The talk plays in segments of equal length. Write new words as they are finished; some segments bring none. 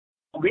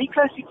We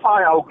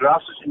classify our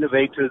grassroots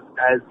innovators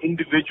as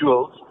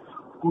individuals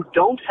who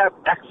don't have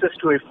access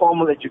to a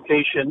formal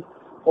education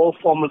or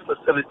formal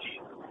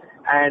facilities.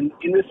 And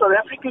in the South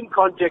African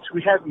context,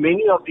 we have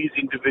many of these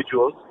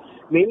individuals,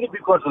 mainly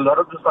because a lot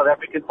of the South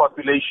African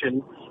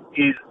population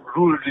is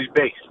rurally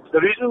based. The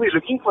reason we're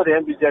looking for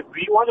them is that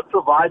we want to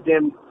provide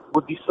them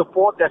with the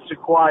support that's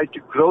required to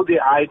grow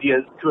their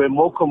ideas to a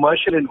more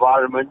commercial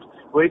environment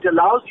where it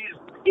allows these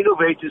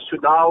innovators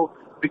to now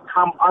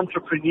become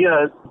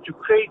entrepreneurs to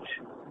create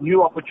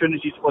new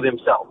opportunities for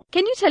themselves.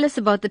 Can you tell us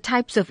about the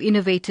types of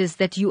innovators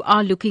that you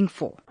are looking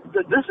for?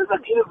 This is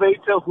an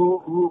innovator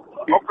who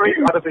operates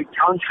out of a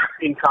township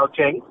in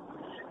Gauteng,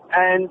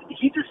 and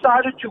he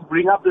decided to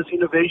bring up this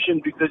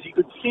innovation because he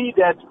could see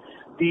that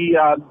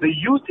the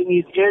youth in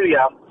his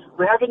area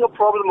were having a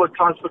problem with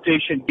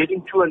transportation,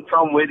 getting to and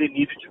from where they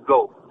needed to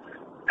go.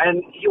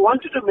 And he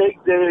wanted to make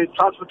the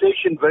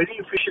transportation very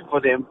efficient for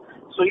them,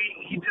 so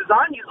he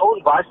designed his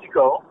own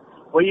bicycle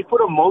where he put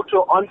a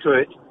motor onto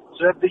it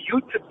so that the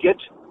youth could get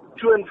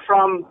to and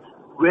from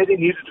where they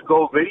needed to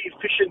go very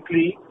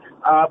efficiently.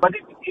 But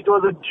it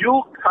was a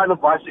dual kind of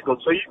bicycle.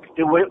 So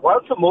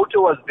once the motor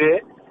was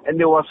there and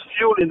there was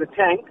fuel in the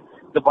tank,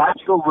 the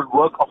bicycle would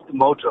work off the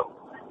motor.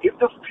 If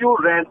the fuel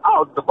ran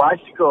out, the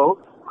bicycle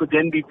could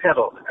then be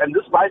pedaled. And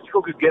this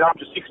bicycle could get up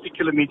to 60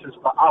 kilometers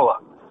per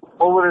hour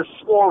over a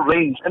small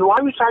range. And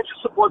why we try to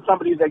support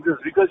somebody like this?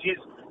 Because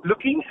he's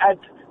looking at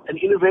an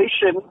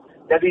innovation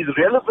that is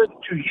relevant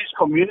to his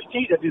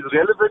community, that is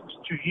relevant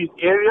to his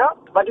area,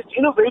 but it's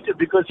innovative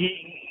because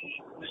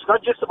it's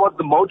not just about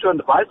the motor and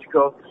the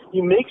bicycle.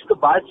 He makes the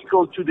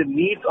bicycle to the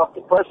needs of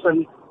the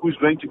person who's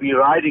going to be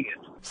riding it.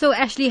 So,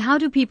 Ashley, how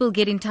do people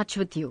get in touch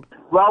with you?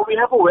 Well, we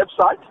have a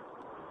website,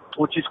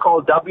 which is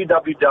called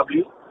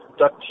www.tliu.co.za.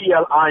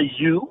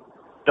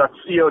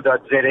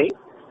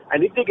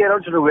 And if they get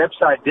onto the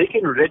website, they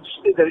can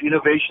register their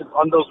innovations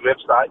on those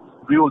websites.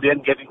 We will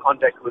then get in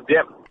contact with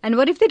them. And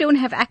what if they don't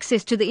have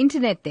access to the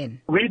internet then?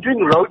 We're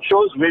doing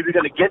roadshows where we're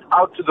going to get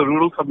out to the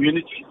rural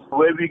communities,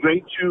 where we're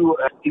going to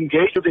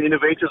engage with the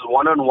innovators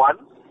one-on-one.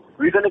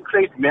 We're going to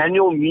create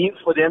manual means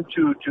for them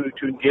to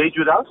engage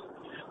with us.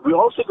 We're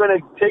also going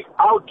to take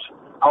out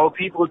our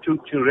people to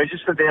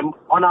register them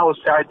on our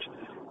site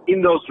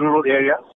in those rural areas.